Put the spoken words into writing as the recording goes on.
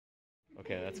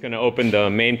Okay, that's gonna open the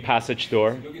main passage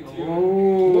door.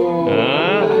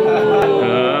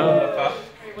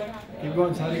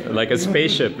 Like a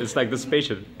spaceship. It's like the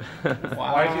spaceship.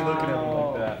 Why is he looking at me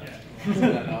like that? Isn't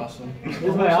that awesome? This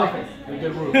is my office.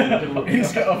 Good roof. Good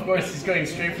roof. Of course, he's going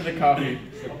straight for the coffee.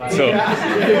 So, No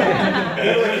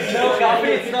coffee,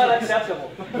 it's not acceptable.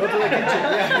 Go to the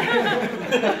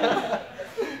kitchen.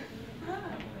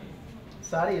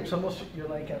 Sari, it's almost you're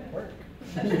like at work.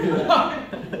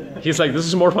 he's like, this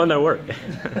is more fun than work.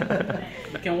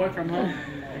 You can work from home.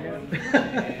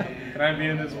 Can I be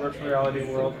in this virtual reality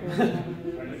world? I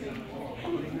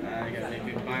gotta make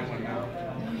me buy one now.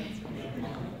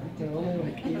 They're only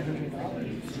like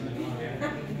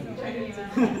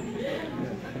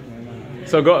 $800.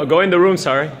 So go in the room,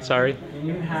 Sari. Sorry. Can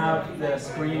you have the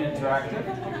screen interactive?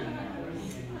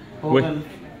 Pull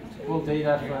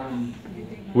data from...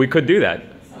 We could do that.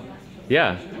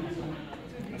 Yeah.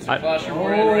 Flash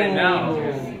we're in right now.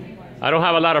 I don't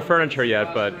have a lot of furniture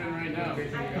yet, but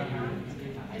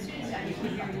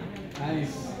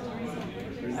Nice.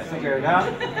 I figured it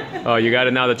out. oh, you got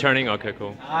it now. The turning. Okay,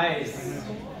 cool. Nice.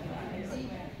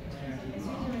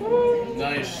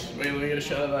 Nice. Wait, let me get a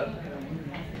shot of that.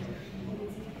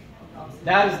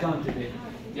 That is going to be.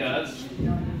 Yeah, that's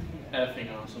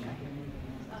effing awesome.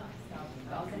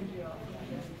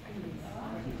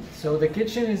 So the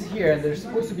kitchen is here, and there's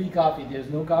supposed to be coffee. There's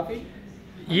no coffee?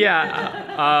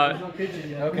 Yeah. No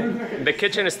kitchen yet. Okay. The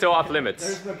kitchen is still off limits.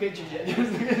 There's no kitchen yet.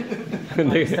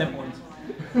 Step points.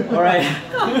 All right.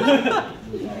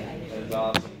 That's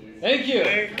awesome. Thank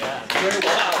you.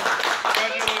 Wow.